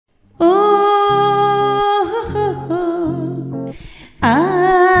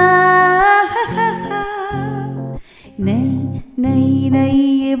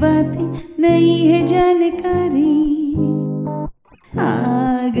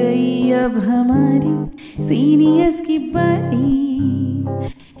गई अब हमारी सीनियर्स की बारी।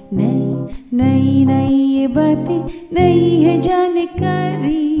 नई नई नई ये बातें, नई है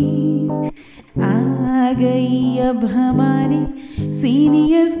जानकारी। आ गई अब हमारी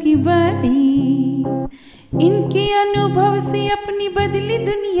सीनियर्स की बारी। इनके अनुभव से अपनी बदली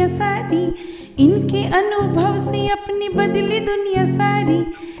दुनिया सारी। इनके अनुभव से अपनी बदली दुनिया सारी।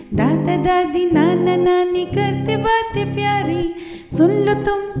 दादा दादी नाना नानी करते बातें प्यारी। सुन लो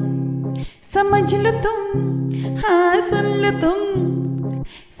तुम, समझ लो तुम, हाँ सुन लो तुम,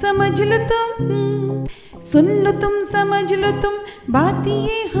 समझ लो तुम। सुन लो तुम, समझ लो तुम, बात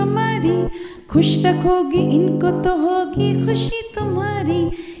ये हमारी। खुश रखोगी इनको तो होगी खुशी तुम्हारी।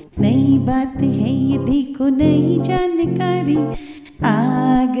 नई बात है ये देखो, नई जानकारी।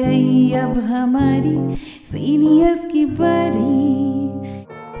 आ गई अब हमारी सीनियर्स की बारी।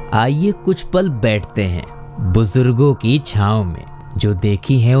 आइए कुछ पल बैठते हैं बुजुर्गों की छांव में। जो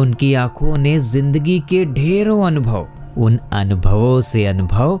देखी है उनकी आंखों ने जिंदगी के ढेरों अनुभव। उन अनुभवों से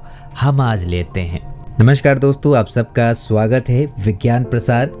अनुभव हम आज लेते हैं। नमस्कार दोस्तों, आप सबका स्वागत है। विज्ञान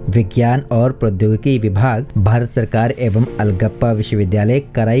प्रसार, विज्ञान और प्रौद्योगिकी विभाग, भारत सरकार एवं अलगप्पा विश्वविद्यालय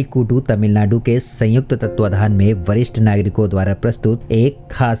कराईकुटू तमिलनाडु के संयुक्त तत्वाधान में वरिष्ठ नागरिकों द्वारा प्रस्तुत एक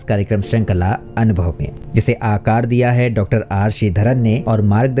खास कार्यक्रम श्रृंखला अनुभव में, जिसे आकार दिया है डॉक्टर आर श्रीधरन ने और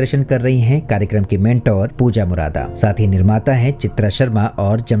मार्गदर्शन कर रही हैं कार्यक्रम की मेंटोर पूजा मुरादा। साथ ही निर्माता हैं चित्रा शर्मा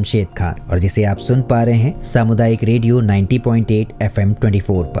और जमशेद खान, और जिसे आप सुन पा रहे हैं सामुदायिक रेडियो 90.8 FM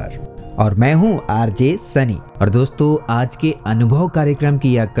 24 पर। और मैं हूं आरजे सनी। और दोस्तों, आज के अनुभव कार्यक्रम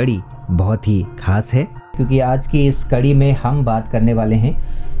की यह कड़ी बहुत ही खास है, क्योंकि आज की इस कड़ी में हम बात करने वाले हैं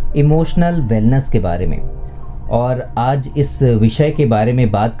इमोशनल वेलनेस के बारे में। और आज इस विषय के बारे में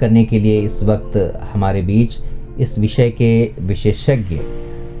बात करने के लिए इस वक्त हमारे बीच इस विषय के विशेषज्ञ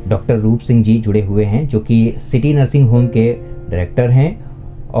डॉक्टर रूप सिंह जी जुड़े हुए हैं, जो कि सिटी नर्सिंग होम के डायरेक्टर हैं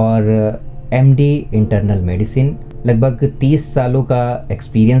और MD इंटरनल मेडिसिन, लगभग 30 सालों का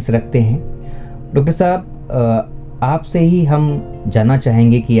एक्सपीरियंस रखते हैं। डॉक्टर साहब, आपसे ही हम जानना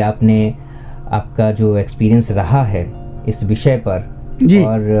चाहेंगे कि आपका जो एक्सपीरियंस रहा है इस विषय पर,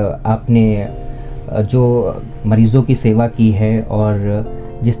 और आपने जो मरीज़ों की सेवा की है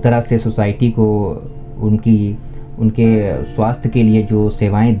और जिस तरह से सोसाइटी को उनके स्वास्थ्य के लिए जो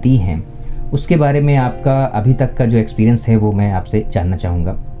सेवाएं दी हैं, उसके बारे में आपका अभी तक का जो एक्सपीरियंस है वो मैं आपसे जानना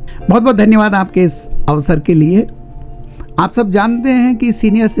चाहूँगा। बहुत बहुत धन्यवाद आपके इस अवसर के लिए। आप सब जानते हैं कि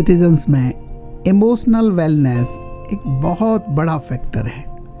सीनियर सिटीजन्स में इमोशनल वेलनेस एक बहुत बड़ा फैक्टर है।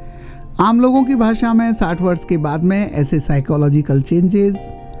 आम लोगों की भाषा में 60 वर्ष के बाद में ऐसे साइकोलॉजिकल चेंजेस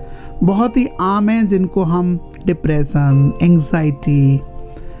बहुत ही आम हैं, जिनको हम डिप्रेशन, एंग्जाइटी,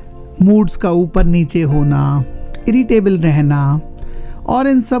 मूड्स का ऊपर नीचे होना, इरिटेबल रहना, और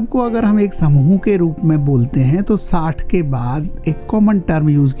इन सब को अगर हम एक समूह के रूप में बोलते हैं तो 60 के बाद एक कॉमन टर्म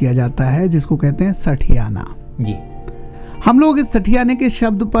यूज़ किया जाता है जिसको कहते हैं सठियाना। जी, हम लोग इस सठियाने के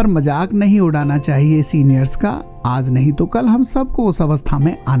शब्द पर मजाक नहीं उड़ाना चाहिए सीनियर्स का। आज नहीं तो कल हम सबको उस अवस्था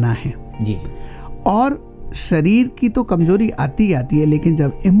में आना है जी। और शरीर की तो कमजोरी आती है, लेकिन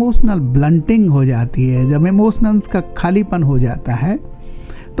जब इमोशनल ब्लंटिंग हो जाती है, जब इमोशनल्स का खालीपन हो जाता है,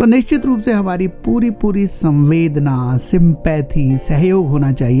 तो निश्चित रूप से हमारी पूरी संवेदना, सिंपैथी, सहयोग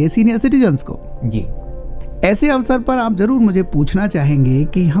होना चाहिए सीनियर सिटीजन्स को जी। ऐसे अवसर पर आप जरूर मुझे पूछना चाहेंगे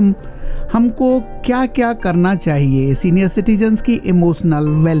कि हमको क्या क्या करना चाहिए सीनियर सिटीजन्स की इमोशनल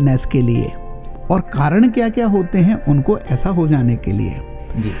वेलनेस के लिए, और कारण क्या क्या होते हैं उनको ऐसा हो जाने के लिए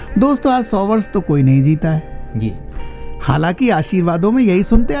जी। दोस्तों, आज 100 वर्ष तो कोई नहीं जीता है जी। हालांकि आशीर्वादों में यही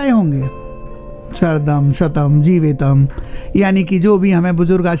सुनते आए होंगे, शरदम शतम जीवेतम, यानी कि जो भी हमें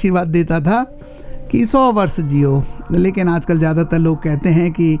बुजुर्ग आशीर्वाद देता था कि 100 वर्ष जियो। लेकिन आजकल ज़्यादातर लोग कहते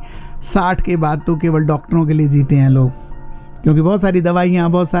हैं कि 60 के बाद तो केवल डॉक्टरों के लिए जीते हैं लोग, क्योंकि बहुत सारी दवाइयाँ,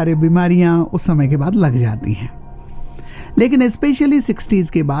 बहुत सारी बीमारियाँ उस समय के बाद लग जाती हैं। लेकिन स्पेशली 60s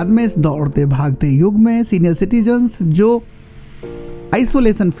के बाद में इस दौड़ते भागते युग में सीनियर सिटीजन्स जो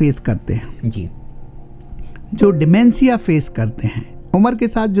आइसोलेशन फेस करते हैं जी, जो डिमेंशिया फेस करते हैं, उम्र के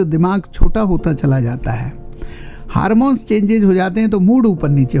साथ जो दिमाग छोटा होता चला जाता है, हार्मोन्स चेंजेज हो जाते हैं, तो मूड ऊपर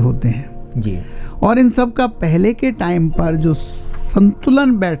नीचे होते हैं जी। और इन सब का पहले के टाइम पर जो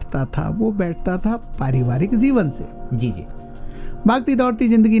संतुलन बैठता था वो बैठता था पारिवारिक जीवन से जी। भागती दौड़ती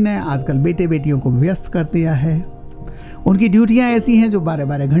जिंदगी ने आजकल बेटे बेटियों को व्यस्त कर दिया है। उनकी ड्यूटियां ऐसी हैं जो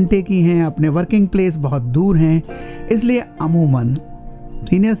 12-12 घंटे की हैं, अपने वर्किंग प्लेस बहुत दूर हैं, इसलिए अमूमन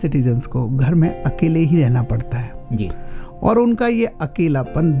सीनियर सिटीजन्स को घर में अकेले ही रहना पड़ता है जी। और उनका ये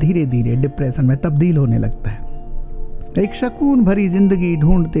अकेलापन धीरे धीरे डिप्रेशन में तब्दील होने लगता है। एक सुकून भरी जिंदगी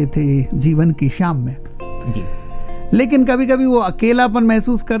ढूंढते थे जीवन की शाम में जी। लेकिन कभी कभी वो अकेलापन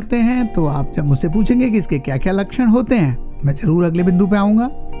महसूस करते हैं, तो आप जब मुझसे पूछेंगे कि इसके क्या क्या लक्षण होते हैं, मैं जरूर अगले बिंदु पे आऊँगा।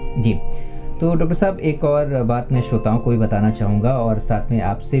 जी। तो डॉक्टर साहब, एक और बात मैं श्रोताओं को भी बताना चाहूँगा और साथ में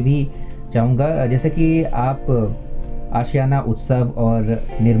आपसे भी चाहूँगा, जैसे कि आप आशियाना उत्सव और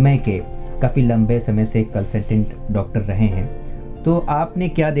निर्मय के काफ़ी लंबे समय से कंसल्टेंट डॉक्टर रहे हैं, तो आपने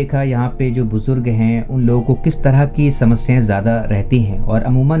क्या देखा यहाँ पे जो बुज़ुर्ग हैं उन लोगों को किस तरह की समस्याएं ज़्यादा रहती हैं और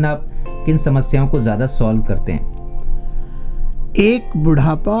अमूमन आप किन समस्याओं को ज़्यादा सॉल्व करते हैं? एक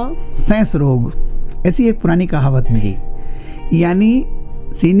बुढ़ापा सैंस रोग, ऐसी एक पुरानी कहावत थी। यानी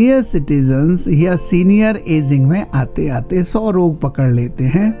सीनियर सिटीजन्स या सीनियर एजिंग में आते आते 100 रोग पकड़ लेते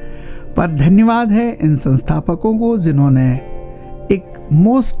हैं। पर धन्यवाद है इन संस्थापकों को जिन्होंने एक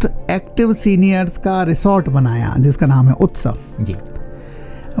मोस्ट एक्टिव सीनियर्स का रिसोर्ट बनाया जिसका नाम है उत्सव जी।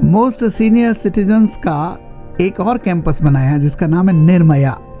 मोस्ट सीनियर सिटीजन्स का एक और कैंपस बनाया जिसका नाम है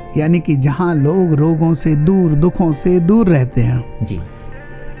निर्मया, यानी कि जहां लोग रोगों से दूर, दुखों से दूर रहते हैं जी।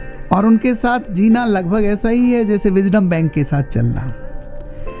 और उनके साथ जीना लगभग ऐसा ही है जैसे विजडम बैंक के साथ चलना।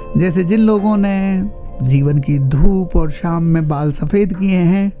 जैसे जिन लोगों ने जीवन की धूप और शाम में बाल सफ़ेद किए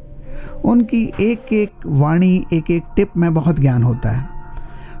हैं, उनकी एक एक वाणी, एक एक टिप में बहुत ज्ञान होता है।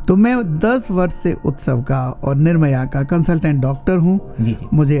 तो मैं 10 वर्ष से उत्सव का और निर्मया का कंसल्टेंट डॉक्टर हूँ।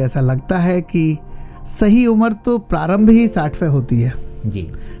 मुझे ऐसा लगता है कि सही उम्र तो प्रारंभ ही 60 पे होती है जी।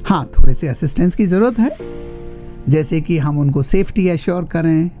 हाँ, थोड़े से असिस्टेंस की ज़रूरत है, जैसे कि हम उनको सेफ्टी एश्योर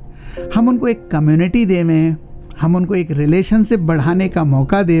करें, हम उनको एक कम्युनिटी देवें, हम उनको एक रिलेशनशिप बढ़ाने का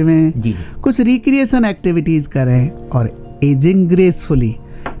मौका देवें, कुछ रिक्रिएशन एक्टिविटीज़ करें और एजिंग ग्रेसफुली,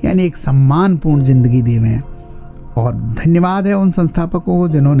 यानी एक सम्मानपूर्ण जिंदगी देवें। और धन्यवाद है उन संस्थापकों को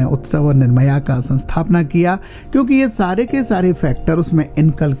जिन्होंने उत्सव और निर्मया का संस्थापना किया, क्योंकि ये सारे के सारे फैक्टर उसमें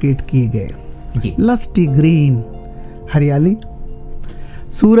इनकलकेट किए गए। लस्टी ग्रीन, हरियाली,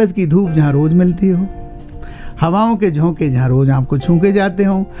 सूरज की धूप जहाँ रोज मिलती हो, हवाओं के झोंके जहाँ रोज आपको छू के जाते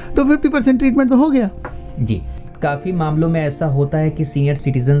हो, तो 50% ट्रीटमेंट तो हो गया जी। काफ़ी मामलों में ऐसा होता है कि सीनियर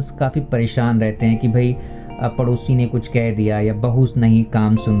सिटीजन्स काफ़ी परेशान रहते हैं कि भाई पड़ोसी ने कुछ कह दिया या बहू नहीं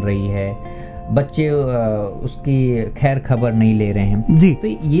काम सुन रही है, बच्चे उसकी खैर खबर नहीं ले रहे हैं जी। तो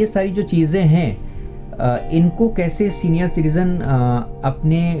ये सारी जो चीज़ें हैं, इनको कैसे सीनियर सिटीजन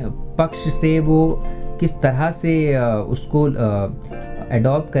अपने पक्ष से वो किस तरह से उसको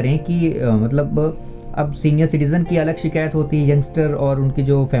एडॉप्ट करें कि मतलब अब सीनियर सिटीजन की अलग शिकायत होती है, यंगस्टर और उनकी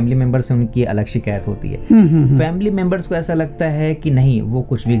जो फैमिली मेंबर्स हैं उनकी अलग शिकायत होती है। फैमिली मेंबर्स को ऐसा लगता है कि नहीं, वो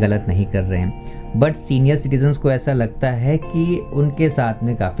कुछ भी गलत नहीं कर रहे हैं, बट सीनियर सिटीजन्स को ऐसा लगता है कि उनके साथ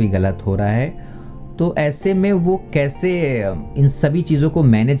में काफ़ी गलत हो रहा है। तो ऐसे में वो कैसे इन सभी चीज़ों को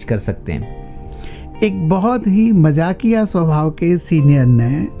मैनेज कर सकते हैं? एक बहुत ही मजाकिया स्वभाव के सीनियर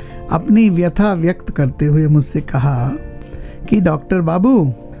ने अपनी व्यथा व्यक्त करते हुए मुझसे कहा कि डॉक्टर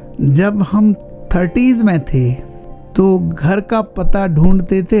बाबू, जब हम 30s में थे तो घर का पता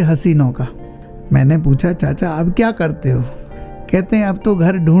ढूंढते थे हसीनों का। मैंने पूछा, चाचा अब क्या करते हो? कहते हैं अब तो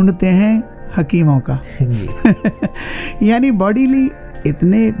घर ढूंढते हैं हकीमों का। यानी बॉडीली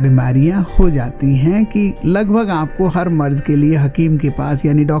इतने बीमारियां हो जाती हैं कि लगभग आपको हर मर्ज के लिए हकीम के पास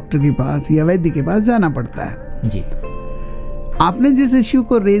यानी डॉक्टर के पास या वैद्य के पास जाना पड़ता है जी। आपने जिस इश्यू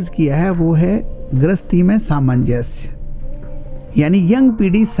को रेज किया है वो है गृहस्थी में सामंजस्य। यानी यंग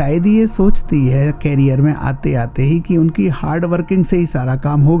पीढ़ी शायद ये सोचती है कैरियर में आते आते ही कि उनकी हार्ड वर्किंग से ही सारा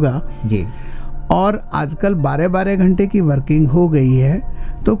काम होगा जी। और आजकल 12-12 घंटे की वर्किंग हो गई है,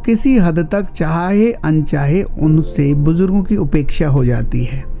 तो किसी हद तक चाहे अनचाहे उनसे बुजुर्गों की उपेक्षा हो जाती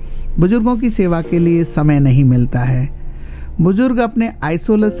है। बुजुर्गों की सेवा के लिए समय नहीं मिलता है। बुजुर्ग अपने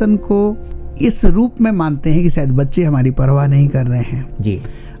आइसोलेशन को इस रूप में मानते हैं कि शायद बच्चे हमारी परवाह नहीं कर रहे हैं जी।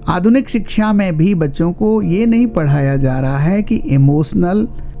 आधुनिक शिक्षा में भी बच्चों को ये नहीं पढ़ाया जा रहा है कि इमोशनल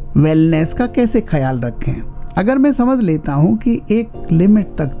वेलनेस का कैसे ख्याल रखें। अगर मैं समझ लेता हूँ कि एक लिमिट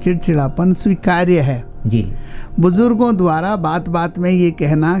तक चिड़चिड़ापन स्वीकार्य है जी। बुजुर्गों द्वारा बात बात में ये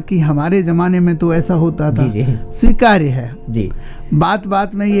कहना कि हमारे ज़माने में तो ऐसा होता था, जी। स्वीकार्य है जी। बात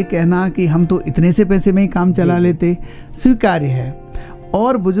बात में ये कहना कि हम तो इतने से पैसे में ही काम चला लेते, स्वीकार्य है।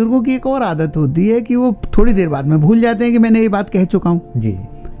 और बुजुर्गों की एक और आदत होती है कि वो थोड़ी देर बाद में भूल जाते हैं कि मैंने ये बात कह चुका हूँ जी।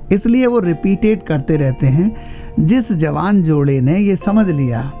 इसलिए वो रिपीटेड करते रहते हैं। जिस जवान जोड़े ने ये समझ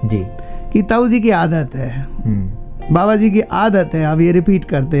लिया जी कि ताऊ जी की आदत है, बाबा जी की आदत है, अब ये रिपीट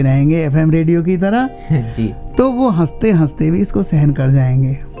करते रहेंगे एफएम रेडियो की तरह जी, तो वो हंसते हंसते भी इसको सहन कर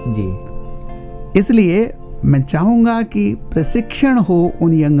जाएंगे जी। इसलिए मैं चाहूँगा कि प्रशिक्षण हो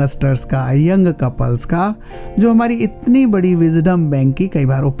उन यंगस्टर्स का, यंग कपल्स का, जो हमारी इतनी बड़ी विजडम बैंक की कई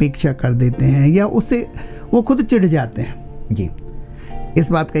बार उपेक्षा कर देते हैं या उससे वो खुद चिढ़ जाते हैं जी।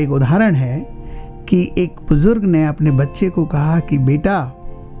 इस बात का एक उदाहरण है कि एक बुजुर्ग ने अपने बच्चे को कहा कि बेटा,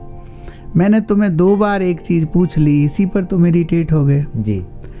 मैंने तुम्हें 2 बार एक चीज़ पूछ ली, इसी पर तुम इरिटेट हो गए। जी।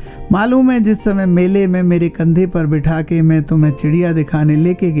 मालूम है जिस समय मेले में मेरे कंधे पर बिठा के मैं तुम्हें चिड़िया दिखाने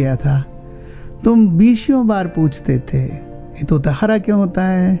लेके गया था, तुम 20 बार पूछते थे ये तोता हरा क्यों होता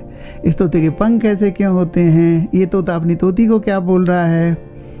है, इस तोते के पंख ऐसे क्यों होते हैं, ये तोता अपनी तोती को क्या बोल रहा है।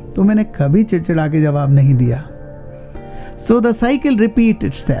 तो मैंने कभी चिड़चिड़ा के जवाब नहीं दिया। So the cycle repeat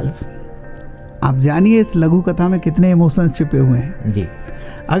itself. आप जानिए इस लघु कथा में कितने इमोशंस छिपे हुए हैं जी।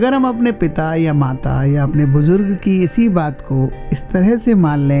 अगर हम अपने पिता या माता या अपने बुजुर्ग की इसी बात को इस तरह से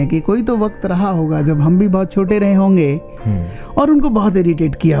मान लें कि कोई तो वक्त रहा होगा जब हम भी बहुत छोटे रहे होंगे और उनको बहुत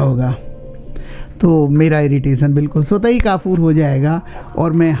इरिटेट किया होगा, तो मेरा इरिटेशन बिल्कुल स्वतः ही काफूर हो जाएगा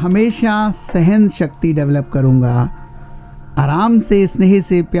और मैं हमेशा सहन शक्ति डेवलप करूँगा, आराम से, स्नेह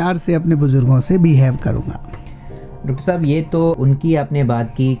से, प्यार से अपने बुजुर्गों से बिहेव करूँगा। डॉक्टर साहब, ये तो उनकी आपने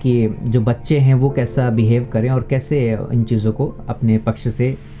बात की कि जो बच्चे हैं वो कैसा बिहेव करें और कैसे इन चीज़ों को अपने पक्ष से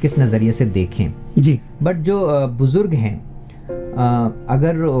किस नज़रिए से देखें जी। बट जो बुज़ुर्ग हैं,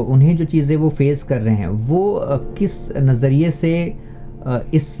 अगर उन्हें जो चीज़ें वो फेस कर रहे हैं वो किस नज़रिए से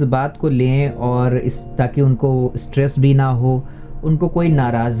इस बात को लें और इस ताकि उनको स्ट्रेस भी ना हो, उनको कोई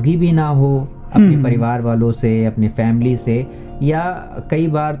नाराज़गी भी ना हो अपने परिवार वालों से, अपने फैमिली से, या कई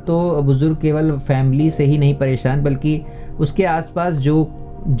बार तो बुजुर्ग केवल फैमिली से ही नहीं परेशान बल्कि उसके आसपास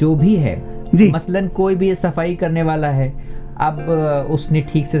जो भी है, मसलन कोई भी सफाई करने वाला है, अब उसने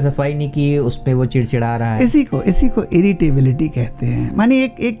ठीक से सफाई नहीं की, उस पे वो चिड़चिड़ा रहा है। इसी को इरिटेबिलिटी कहते हैं। माने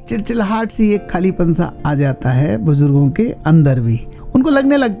एक चिड़चिड़ाहट सी, एक खालीपन सा आ जाता है बुजुर्गों के अंदर भी। उनको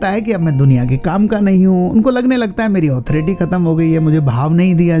लगने लगता है कि अब मैं दुनिया के काम का नहीं हूँ, उनको लगने लगता है मेरी ऑथोरिटी खत्म हो गई है, मुझे भाव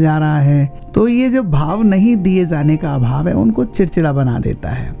नहीं दिया जा रहा है। तो ये जो भाव नहीं दिए जाने का अभाव है उनको चिड़चिड़ा बना देता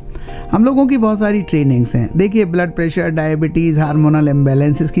है। हम लोगों की बहुत सारी ट्रेनिंग्स हैं। देखिए, blood pressure, diabetes, hormonal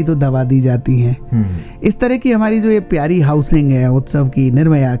imbalances की तो दवा दी जाती है। इस तरह की हमारी जो ये प्यारी हाउसिंग है उत्सव की,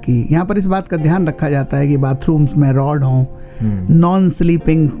 निर्भया की, यहाँ पर इस बात का ध्यान रखा जाता है कि बाथरूम्स में रॉड हों, नॉन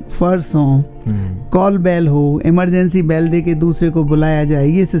स्लीपिंग फर्श हों, कॉल बेल हो, इमरजेंसी बेल दे के दूसरे को बुलाया जाए,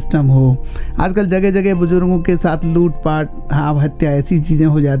 ये सिस्टम हो। आजकल जगह जगह बुजुर्गों के साथ लूटपाट, हत्या, ऐसी चीज़ें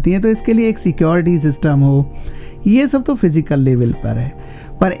हो जाती हैं, तो इसके लिए एक सिक्योरिटी सिस्टम हो। ये सब तो फिजिकल लेवल पर है,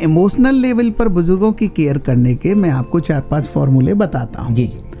 पर इमोशनल लेवल पर बुजुर्गों की केयर करने के मैं आपको 4-5 फॉर्मूले बताता हूँ। जी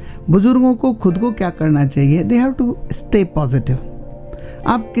जी। बुजुर्गों को खुद को क्या करना चाहिए? They have to stay positive.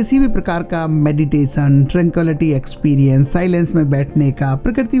 आप किसी भी प्रकार का मेडिटेशन, ट्रैंक्विलिटी एक्सपीरियंस, साइलेंस में बैठने का,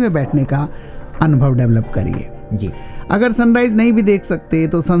 प्रकृति में बैठने का अनुभव डेवलप करिए जी। अगर सनराइज नहीं भी देख सकते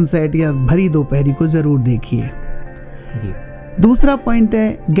तो सनसेट या भरी दोपहरी को जरूर देखिए जी। दूसरा पॉइंट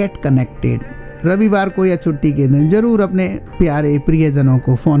है गेट कनेक्टेड। रविवार को या छुट्टी के दिन जरूर अपने प्यारे प्रियजनों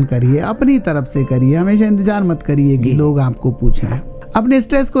को फ़ोन करिए, अपनी तरफ से करिए, हमेशा इंतजार मत करिए कि लोग आपको पूछें। अपने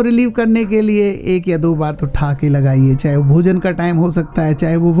स्ट्रेस को रिलीव करने के लिए 1 या 2 बार तो ठहाके लगाइए, चाहे वो भोजन का टाइम हो सकता है,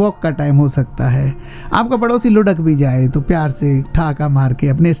 चाहे वो वॉक का टाइम हो सकता है। आपका पड़ोसी लुढ़क भी जाए तो प्यार से ठहाका मार के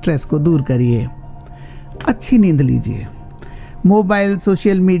अपने स्ट्रेस को दूर करिए। अच्छी नींद लीजिए। मोबाइल,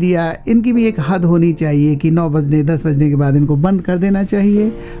 सोशल मीडिया, इनकी भी एक हद होनी चाहिए कि 9 बजने 10 बजने के बाद इनको बंद कर देना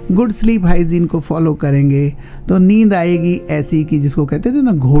चाहिए। गुड स्लीप हाइजीन को फॉलो करेंगे तो नींद आएगी ऐसी कि जिसको कहते थे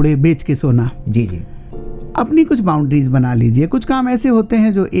ना, घोड़े बेच के सोना। जी जी। अपनी कुछ बाउंड्रीज बना लीजिए। कुछ काम ऐसे होते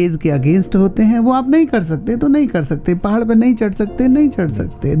हैं जो एज के अगेंस्ट होते हैं, वो आप नहीं कर सकते तो नहीं कर सकते। पहाड़ पर नहीं चढ़ सकते, नहीं चढ़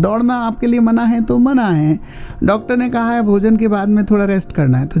सकते। दौड़ना आपके लिए मना है तो मना है। डॉक्टर ने कहा है भोजन के बाद में थोड़ा रेस्ट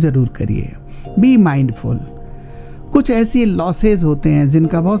करना है तो ज़रूर करिए। Be mindful. कुछ ऐसी लॉसेज होते हैं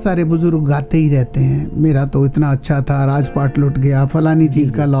जिनका बहुत सारे बुजुर्ग गाते ही रहते हैं, मेरा तो इतना अच्छा था, राजपाट लुट गया, फलानी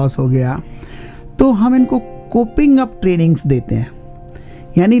चीज़ का लॉस हो गया। तो हम इनको कोपिंग अप ट्रेनिंग्स देते हैं,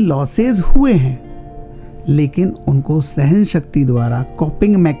 यानी लॉसेज हुए हैं लेकिन उनको सहन शक्ति द्वारा,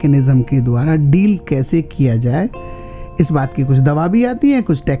 कॉपिंग मैकेनिज्म के द्वारा डील कैसे किया जाए, इस बात की कुछ दवा भी आती है,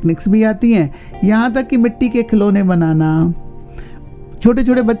 कुछ टेक्निक्स भी आती हैं। यहाँ तक कि मिट्टी के खिलौने बनाना, छोटे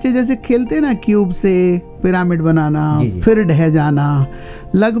छोटे बच्चे जैसे खेलते हैं ना, क्यूब से पिरामिड बनाना, फिर ढह जाना,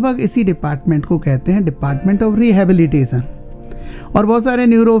 लगभग इसी डिपार्टमेंट को कहते हैं डिपार्टमेंट ऑफ रिहेबिलिटेशन। और बहुत सारे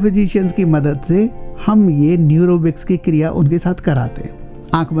न्यूरो फिजिशियंस की मदद से हम ये न्यूरोबिक्स की क्रिया उनके साथ कराते हैं।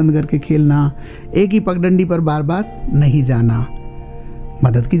 आंख बंद करके खेलना, एक ही पगडंडी पर बार बार नहीं जाना,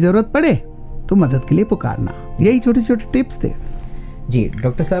 मदद की ज़रूरत पड़े तो मदद के लिए पुकारना, यही छोटे छोटे टिप्स थे। जी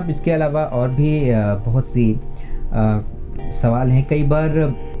डॉक्टर साहब, इसके अलावा और भी बहुत सी सवाल हैं। कई बार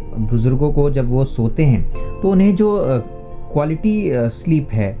बुज़ुर्गों को जब वो सोते हैं तो उन्हें जो क्वालिटी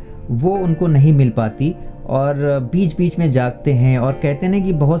स्लीप है वो उनको नहीं मिल पाती और बीच बीच में जागते हैं, और कहते हैं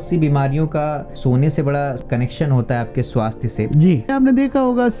कि बहुत सी बीमारियों का सोने से बड़ा कनेक्शन होता है आपके स्वास्थ्य से। जी, आपने देखा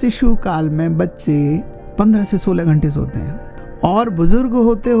होगा शिशु काल में बच्चे 15 से 16 घंटे सोते हैं और बुजुर्ग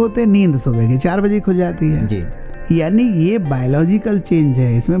होते होते नींद सुबह के 4 बजे खुल जाती है जी। यानी ये बायोलॉजिकल चेंज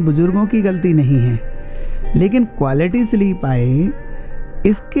है, इसमें बुजुर्गों की गलती नहीं है। लेकिन क्वालिटी स्लीप आए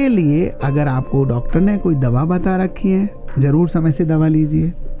इसके लिए अगर आपको डॉक्टर ने कोई दवा बता रखी है, ज़रूर समय से दवा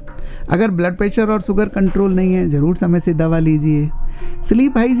लीजिए। अगर ब्लड प्रेशर और शुगर कंट्रोल नहीं है, ज़रूर समय से दवा लीजिए।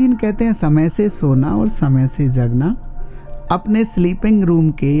 स्लीप हाइजीन कहते हैं समय से सोना और समय से जगना। अपने स्लीपिंग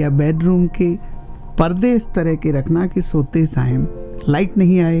रूम के या बेडरूम के पर्दे इस तरह के रखना कि सोते टाइम लाइट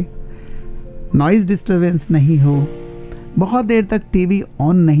नहीं आए, नॉइज़ डिस्टरबेंस नहीं हो, बहुत देर तक टीवी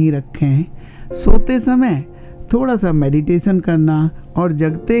ऑन नहीं रखें। सोते समय थोड़ा सा मेडिटेशन करना और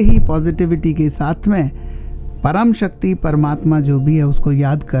जगते ही पॉजिटिविटी के साथ में परम शक्ति परमात्मा जो भी है उसको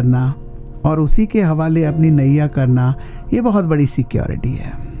याद करना और उसी के हवाले अपनी नैया करना, ये बहुत बड़ी सिक्योरिटी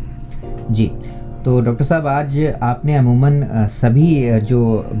है। जी, तो डॉक्टर साहब आज आपने अमूमन सभी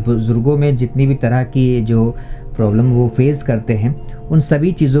जो बुज़ुर्गों में जितनी भी तरह की जो प्रॉब्लम वो फेस करते हैं उन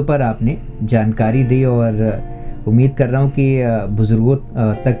सभी चीज़ों पर आपने जानकारी दी और उम्मीद कर रहा हूँ कि बुज़ुर्गों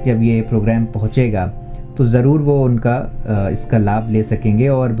तक जब ये प्रोग्राम पहुँचेगा तो ज़रूर वो उनका इसका लाभ ले सकेंगे।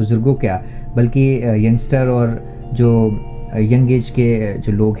 और बुज़ुर्गों क्या बल्कि यंगस्टर और जो यंग एज के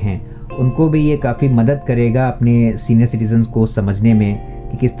जो लोग हैं उनको भी ये काफ़ी मदद करेगा अपने सीनियर सिटीजन्स को समझने में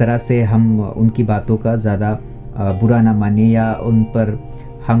कि किस तरह से हम उनकी बातों का ज़्यादा बुरा ना माने या उन पर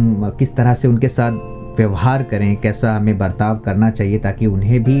हम किस तरह से उनके साथ व्यवहार करें, कैसा हमें बर्ताव करना चाहिए ताकि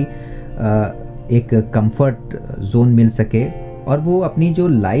उन्हें भी एक कंफर्ट जोन मिल सके और वो अपनी जो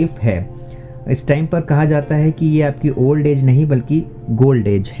लाइफ है इस टाइम पर कहा जाता है कि ये आपकी ओल्ड एज नहीं बल्कि गोल्ड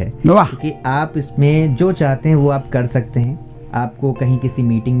एज है, क्योंकि आप इसमें जो चाहते हैं वो आप कर सकते हैं। आपको कहीं किसी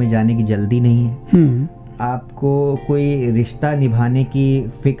मीटिंग में जाने की जल्दी नहीं है, आपको कोई रिश्ता निभाने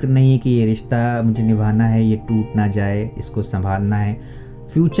की फिक्र नहीं कि ये रिश्ता मुझे निभाना है, ये टूट ना जाए, इसको संभालना है।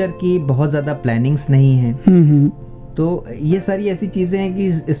 फ्यूचर की बहुत ज़्यादा प्लानिंग्स नहीं है। तो ये सारी ऐसी चीज़ें हैं कि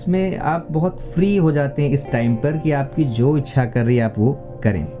इसमें आप बहुत फ्री हो जाते हैं इस टाइम पर कि आपकी जो इच्छा कर रही है आप वो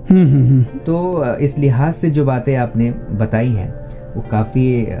करें। तो इस लिहाज से जो बातें आपने बताई हैं वो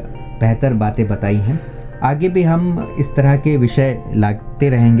काफ़ी बेहतर बातें बताई हैं। आगे भी हम इस तरह के विषय लाते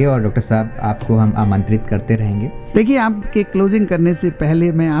रहेंगे और डॉक्टर साहब आपको हम आमंत्रित करते रहेंगे। देखिए, आपके क्लोजिंग करने से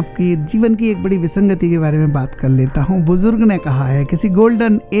पहले मैं आपकी जीवन की एक बड़ी विसंगति के बारे में बात कर लेता हूँ। बुजुर्ग ने कहा है, किसी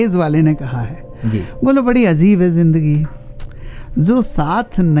गोल्डन एज वाले ने कहा है जी, बोलो बड़ी अजीब है ज़िंदगी, जो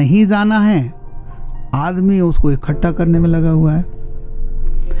साथ नहीं जाना है आदमी उसको इकट्ठा करने में लगा हुआ है,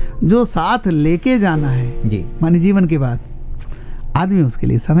 जो साथ लेके जाना है जी मानी जीवन के बाद आदमी उसके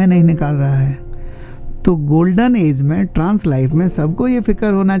लिए समय नहीं निकाल रहा है। तो गोल्डन एज में, ट्रांस लाइफ में सबको ये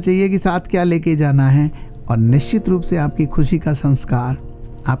फिक्र होना चाहिए कि साथ क्या लेके जाना है और निश्चित रूप से आपकी खुशी का संस्कार,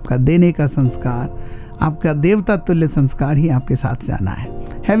 आपका देने का संस्कार, आपका देवता तुल्य संस्कार ही आपके साथ जाना है।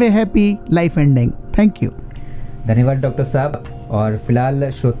 Have a happy life ending. Thank you. धन्यवाद डॉक्टर साहब। और फिलहाल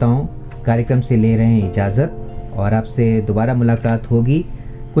श्रोताओं कार्यक्रम से ले रहे हैं इजाज़त और आपसे दोबारा मुलाकात होगी।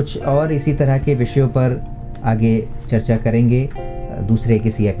 कुछ और इसी तरह के विषयों पर आगे चर्चा करेंगे दूसरे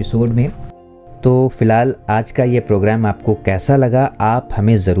किसी एपिसोड में। तो फिलहाल आज का ये प्रोग्राम आपको कैसा लगा आप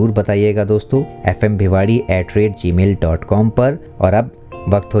हमें ज़रूर बताइएगा दोस्तों, fmbhiwadi@gmail.com पर। और अब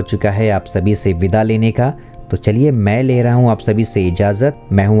वक्त हो चुका है आप सभी से विदा लेने का, तो चलिए मैं ले रहा हूँ आप सभी से इजाज़त।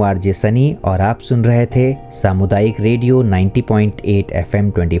 मैं हूँ आरजे सनी और आप सुन रहे थे सामुदायिक रेडियो 90.8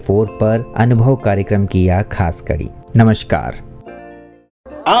 FM 24 पर अनुभव कार्यक्रम की यह खास कड़ी। नमस्कार।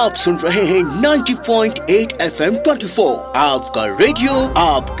 आप सुन रहे हैं 90.8 FM 24, आपका रेडियो,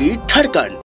 आपकी धड़कन।